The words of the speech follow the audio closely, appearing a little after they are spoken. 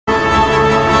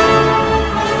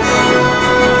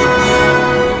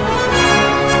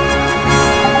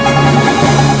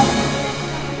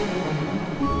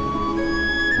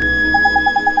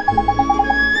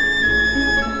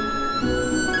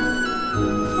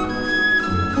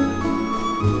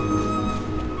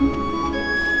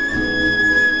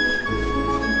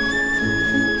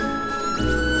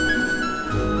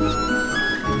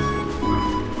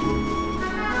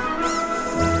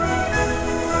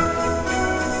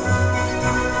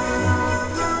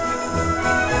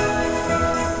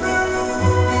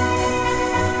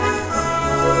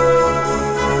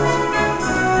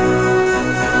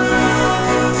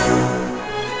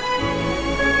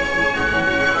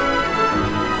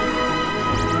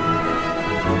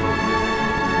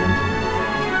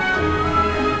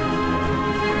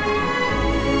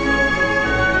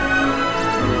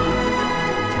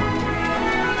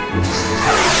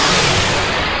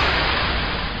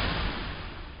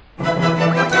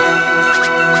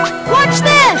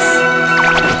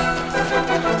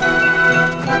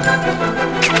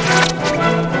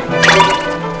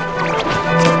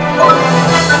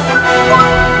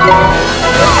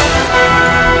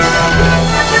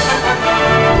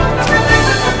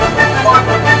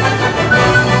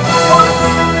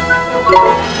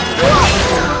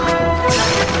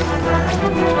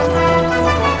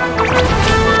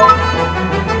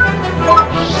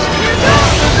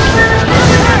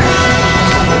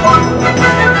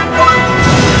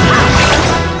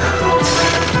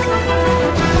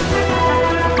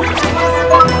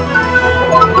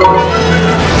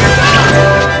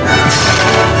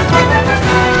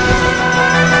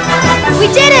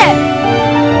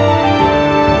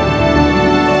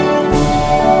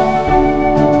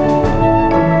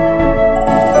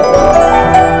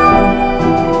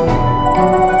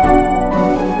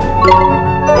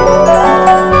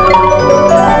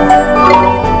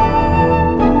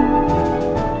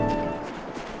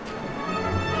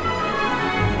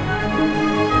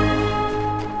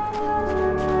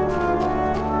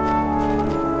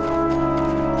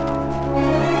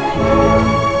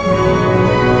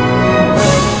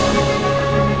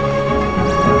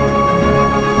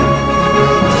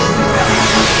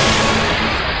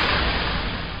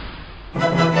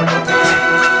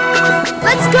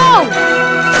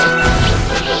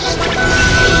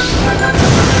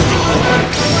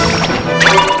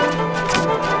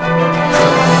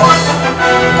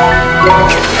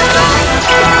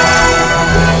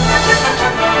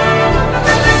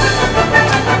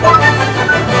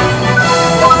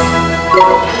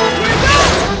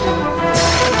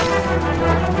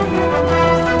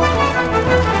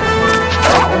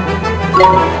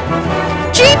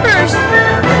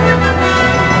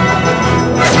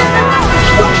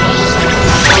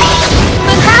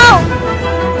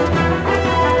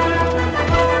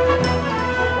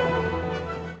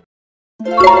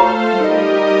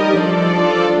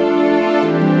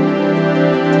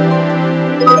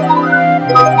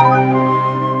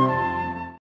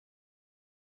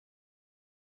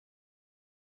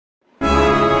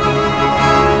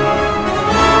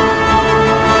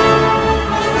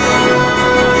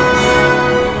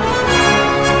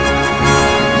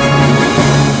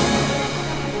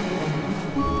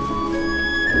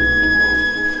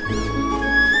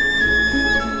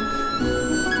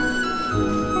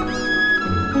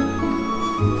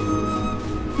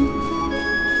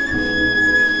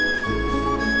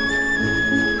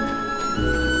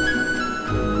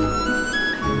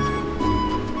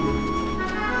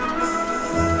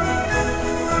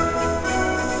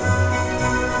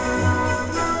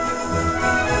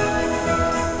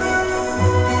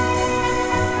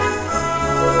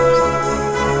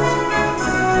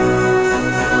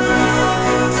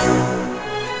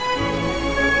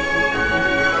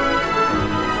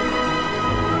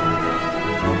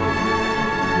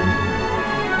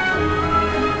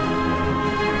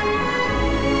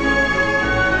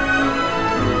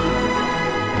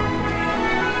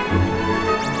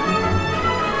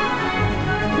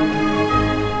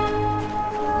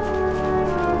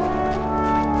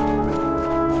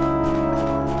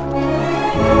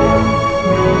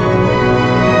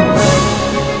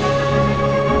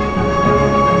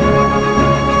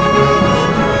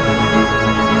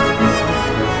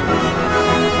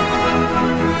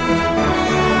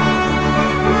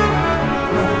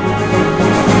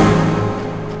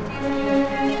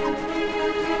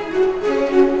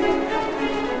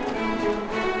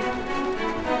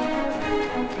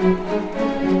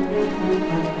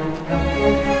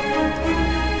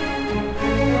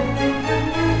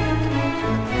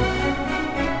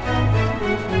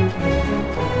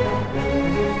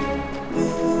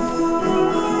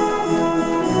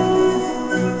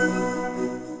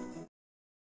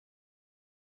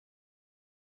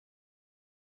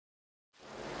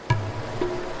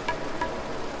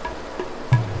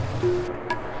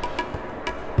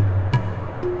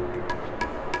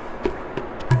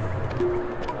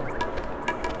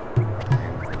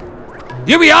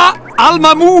Here we are,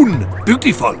 Mamoon.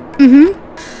 Beautiful.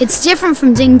 It's different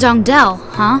from Ding Dong Dell,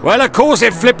 huh? Well, of course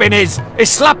it flipping is.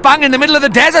 It's slap bang in the middle of the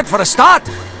desert for a start.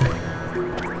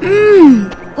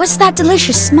 What's that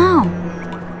delicious smell?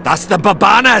 That's the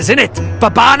babanas, innit?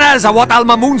 Babanas are what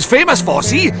Mamoon's famous for,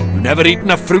 see? You never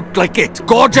eaten a fruit like it.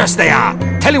 Gorgeous they are.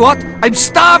 Tell you what, I'm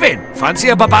starving. Fancy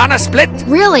a babana split?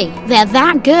 Really? They're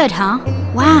that good, huh?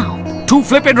 Wow. Too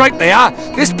flipping right they are.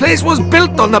 This place was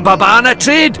built on the babana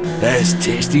trade. There's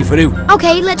tasty for you.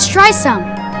 Okay, let's try some.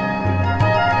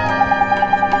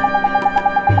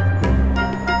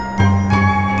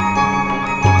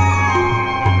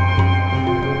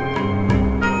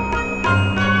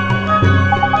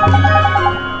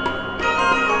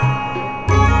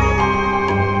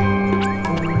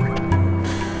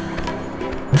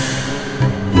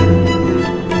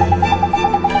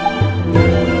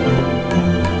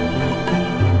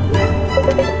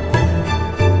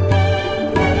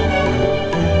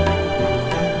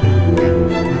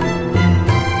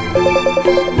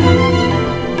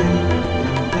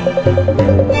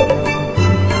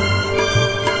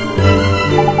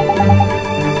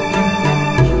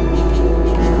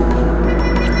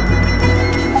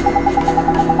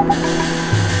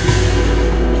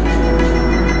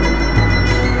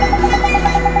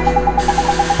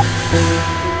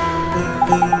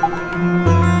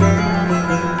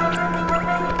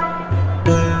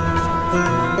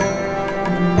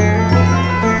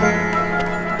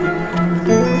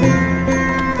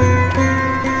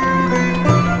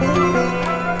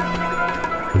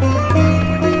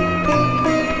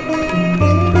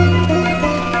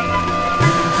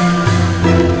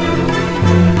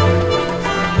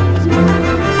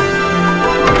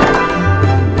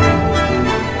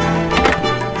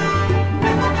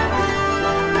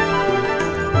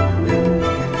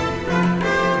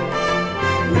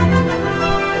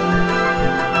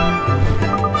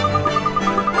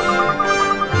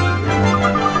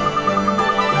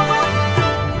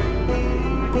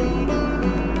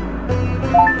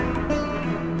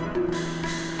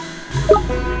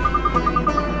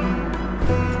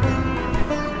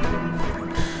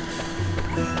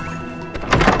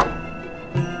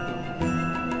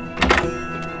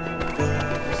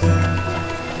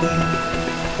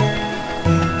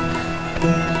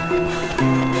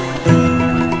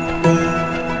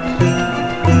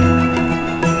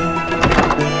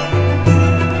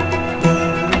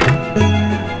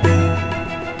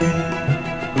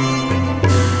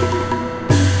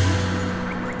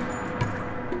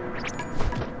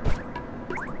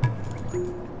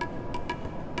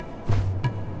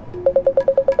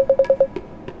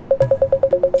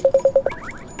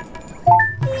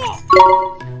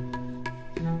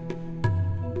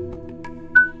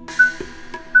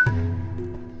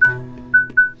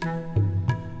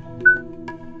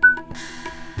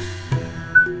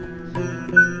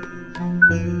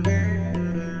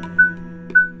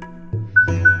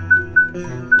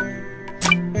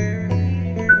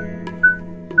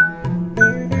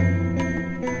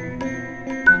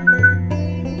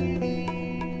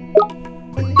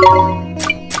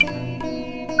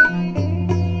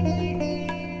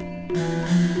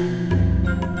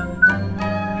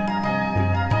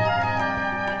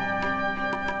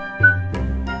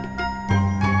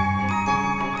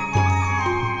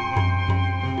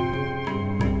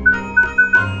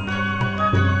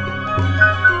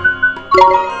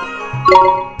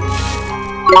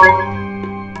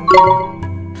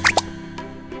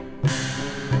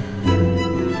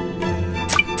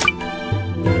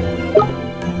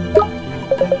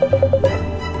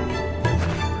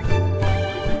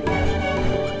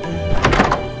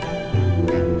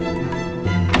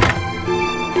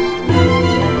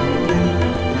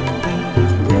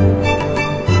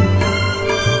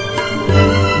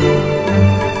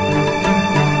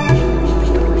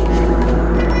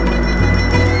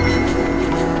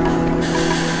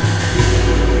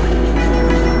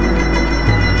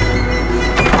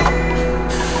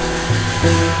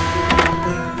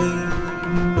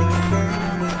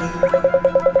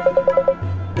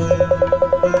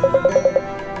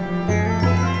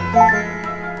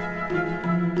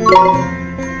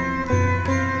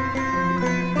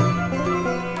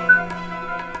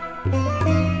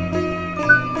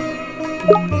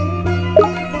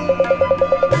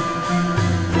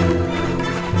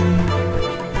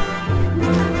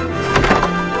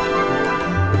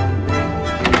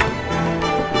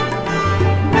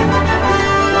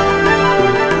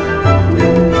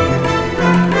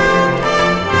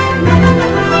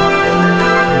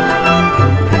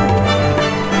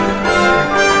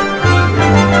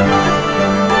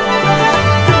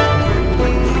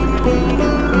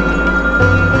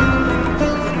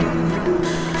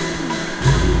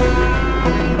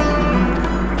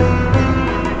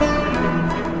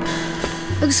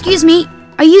 Excuse me,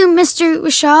 are you Mr.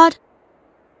 Rashad?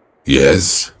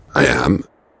 Yes, I am.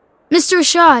 Mr.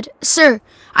 Rashad, sir,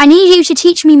 I need you to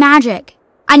teach me magic.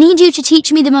 I need you to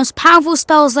teach me the most powerful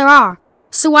spells there are,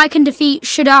 so I can defeat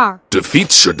Shadar. Defeat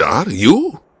Shadar?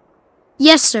 You?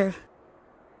 Yes, sir.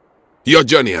 Your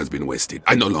journey has been wasted.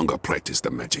 I no longer practice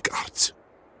the magic arts.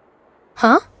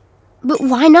 Huh? But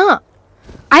why not?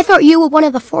 I thought you were one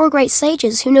of the 4 great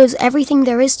sages who knows everything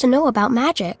there is to know about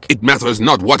magic. It matters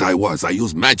not what I was. I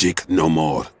use magic no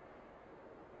more.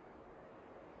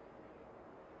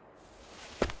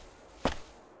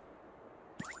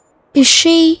 Is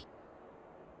she...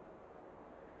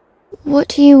 What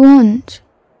do you want?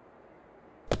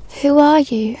 Who are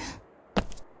you?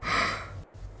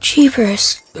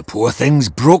 Jeepers. The poor thing's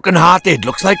broken-hearted,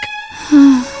 looks like.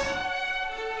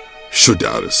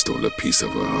 Shadar stole a piece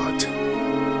of her heart.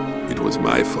 It was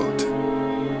my fault.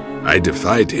 I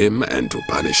defied him, and to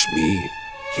punish me,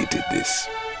 he did this.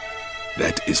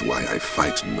 That is why I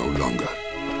fight no longer.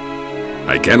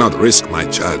 I cannot risk my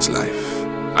child's life.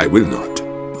 I will not.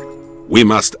 We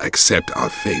must accept our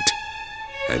fate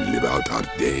and live out our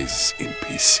days in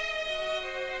peace.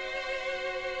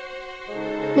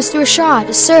 Mr.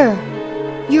 Rashad, sir,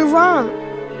 you're wrong.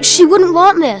 She wouldn't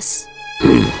want this.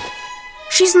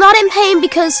 She's not in pain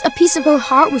because a piece of her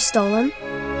heart was stolen.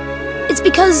 It's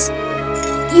because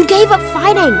you gave up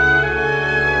fighting.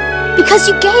 Because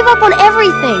you gave up on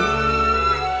everything.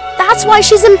 That's why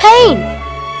she's in pain.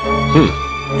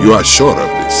 You are sure of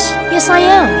this? Yes, I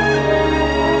am.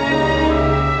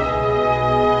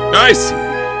 I see.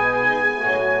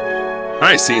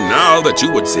 I see now that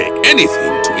you would say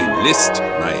anything to enlist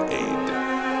my aid.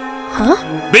 Huh?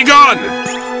 Begone!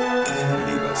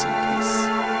 Leave us in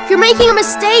peace. You're making a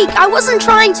mistake. I wasn't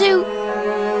trying to...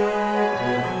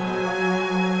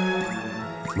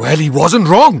 Well, he wasn't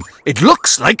wrong. It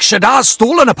looks like Shadar's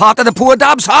stolen a part of the poor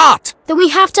dab's heart. Then we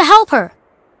have to help her.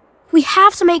 We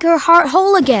have to make her heart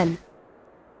whole again.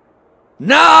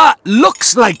 Nah,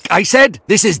 looks like, I said.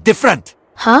 This is different.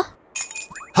 Huh?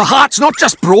 Her heart's not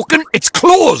just broken, it's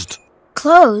closed.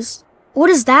 Closed? What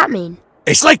does that mean?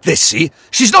 It's like this, see?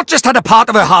 She's not just had a part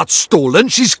of her heart stolen,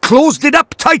 she's closed it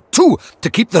up tight too, to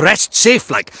keep the rest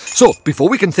safe like. So, before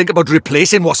we can think about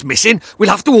replacing what's missing, we'll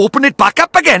have to open it back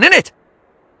up again, innit?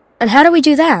 And how do we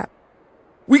do that?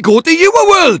 we go to your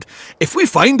world. If we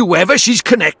find whoever she's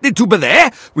connected to by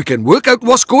there, we can work out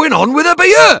what's going on with her by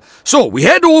here. So we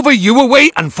head over your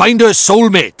way and find her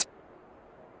soulmate.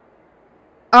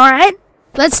 Alright,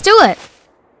 let's do it.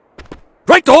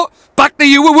 Righto, back to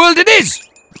your world it is.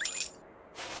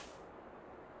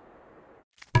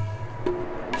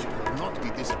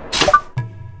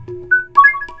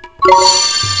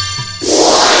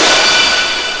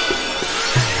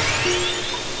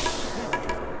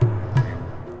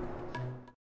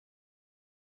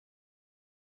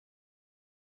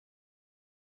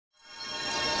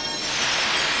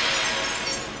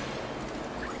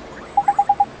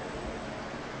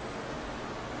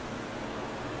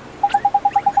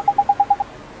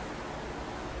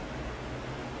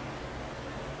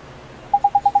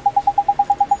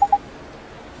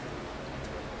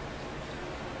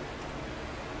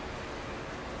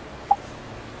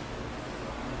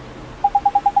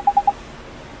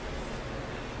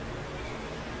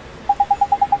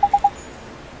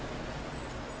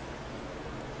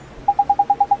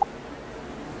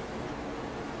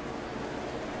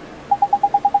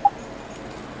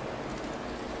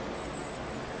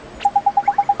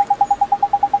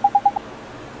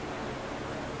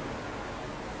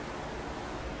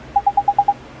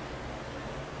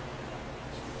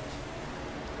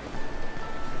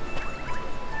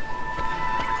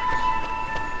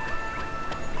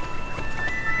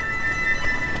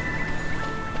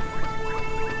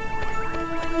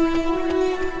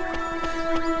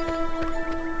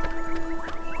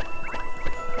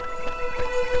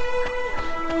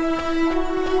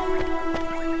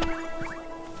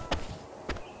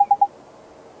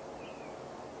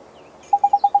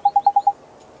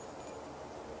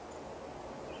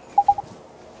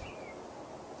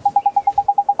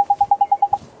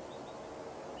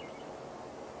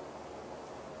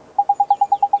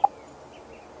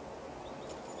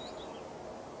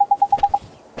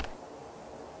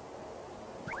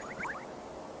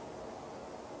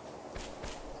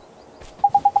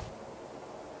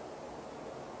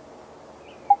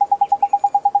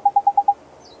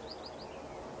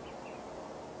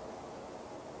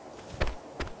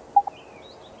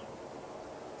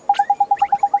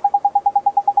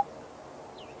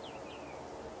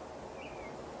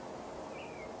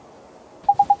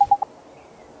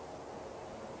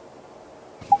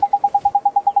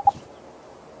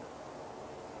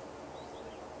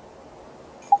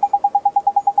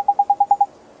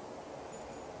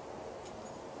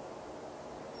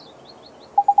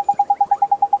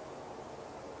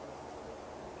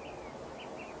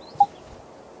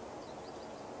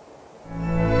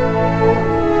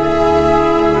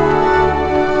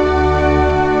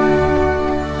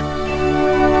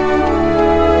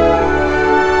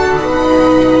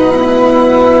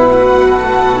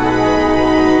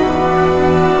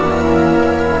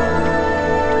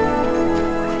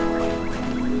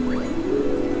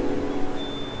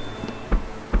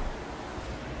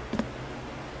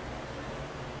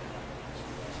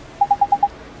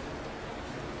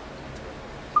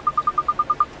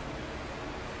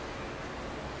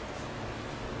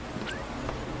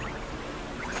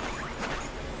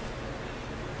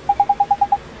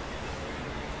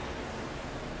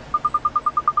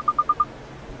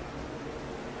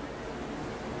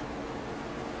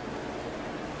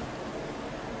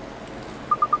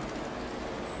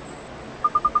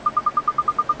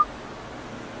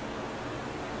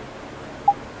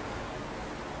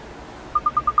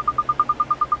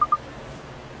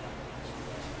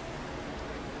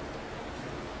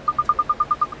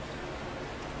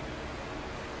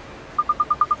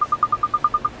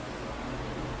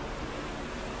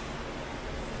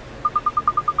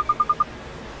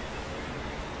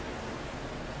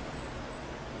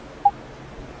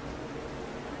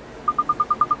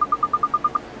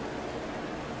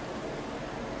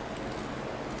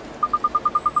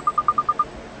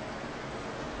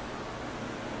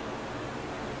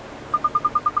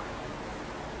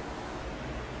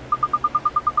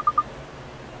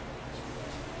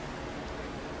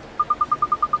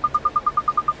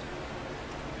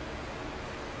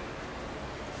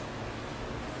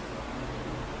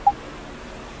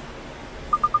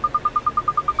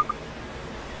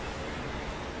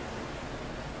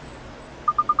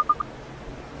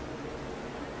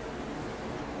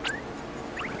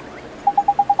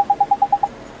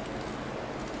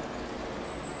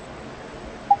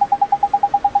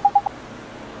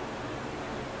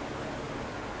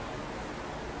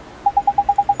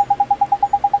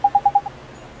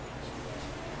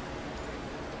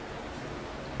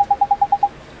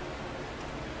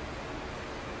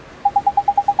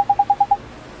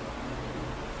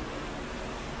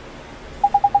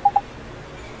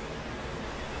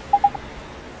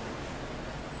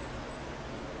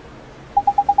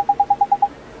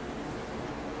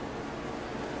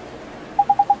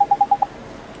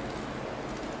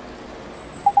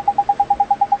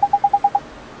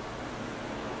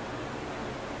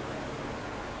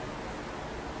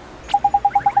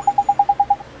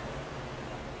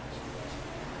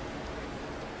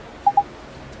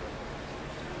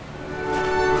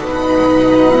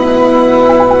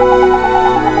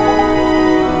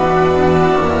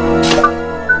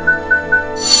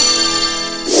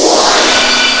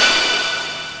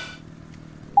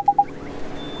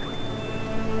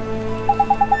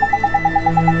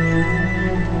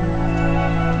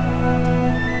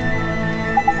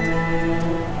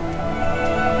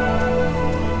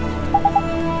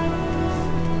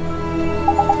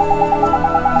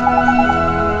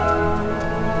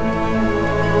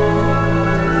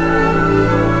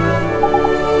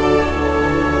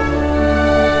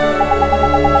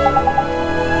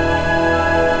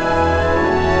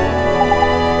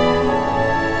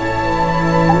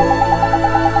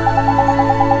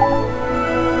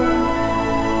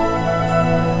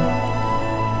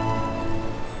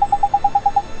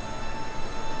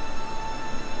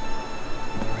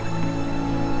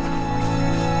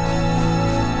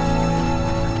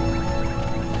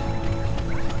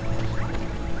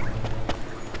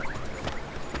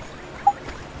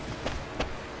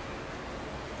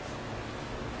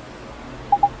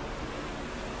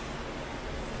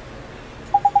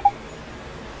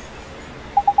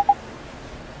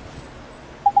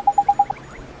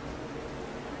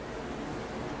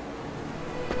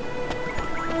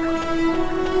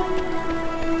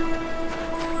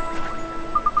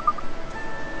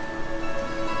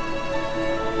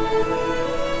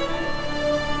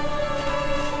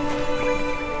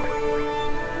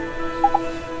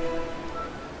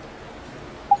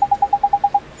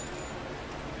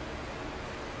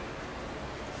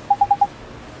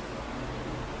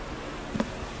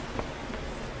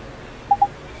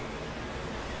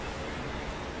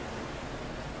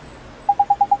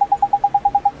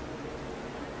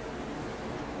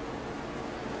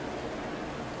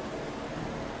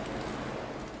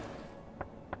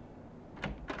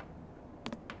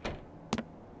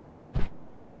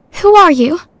 Who are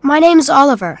you? My name's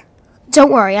Oliver.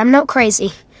 Don't worry, I'm not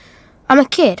crazy. I'm a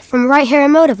kid from right here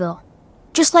in Motorville.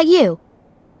 Just like you.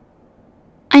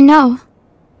 I know.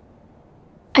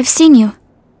 I've seen you.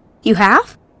 You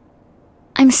have?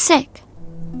 I'm sick.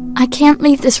 I can't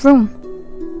leave this room.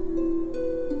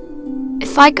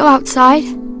 If I go outside,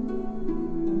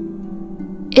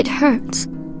 it hurts.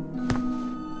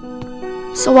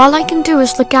 So all I can do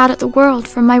is look out at the world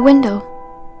from my window.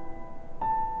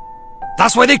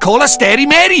 That's why they call her Stary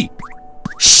Mary.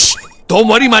 Shh! Don't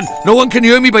worry, man. No one can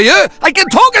hear me by here. I can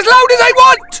talk as loud as I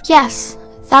want. Yes,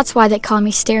 that's why they call me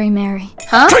Stary Mary.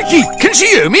 Huh? Crikey, can she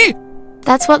hear me?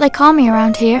 That's what they call me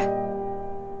around here.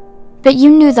 But you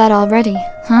knew that already,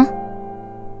 huh?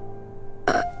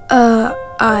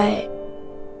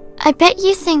 I bet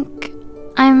you think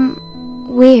I'm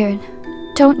weird,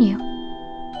 don't you?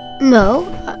 No,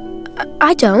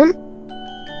 I don't.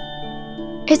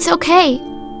 It's okay.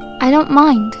 I don't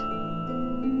mind.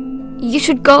 You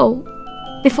should go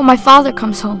before my father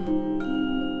comes home.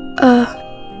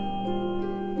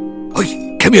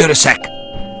 Oi, come here a sec.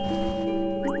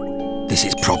 This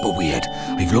is proper weird.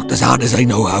 I've looked as hard as I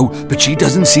know how, but she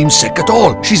doesn't seem sick at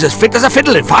all. She's as fit as a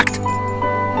fiddle, in fact.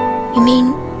 You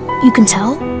mean you can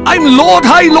tell? I'm Lord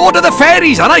High Lord of the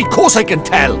Fairies, and of course I can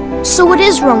tell. So what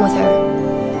is wrong with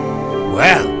her?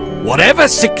 Well, whatever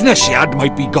sickness she had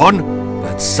might be gone,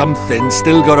 but something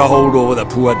still got a hold over the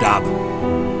poor dab.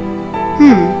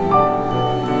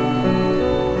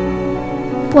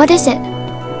 What is it?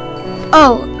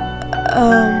 Oh,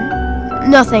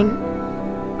 nothing.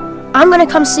 I'm gonna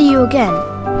come see you again.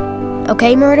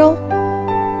 Okay, Myrtle?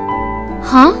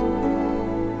 Huh?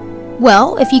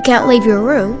 Well, if you can't leave your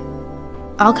room,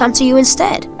 I'll come to you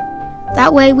instead.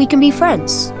 That way we can be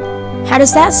friends. How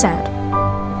does that sound?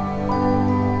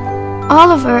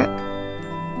 Oliver,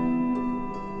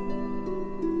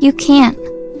 you can't.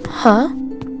 Huh?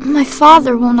 My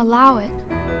father won't allow it.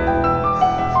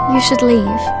 You should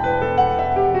leave.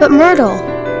 But Myrtle,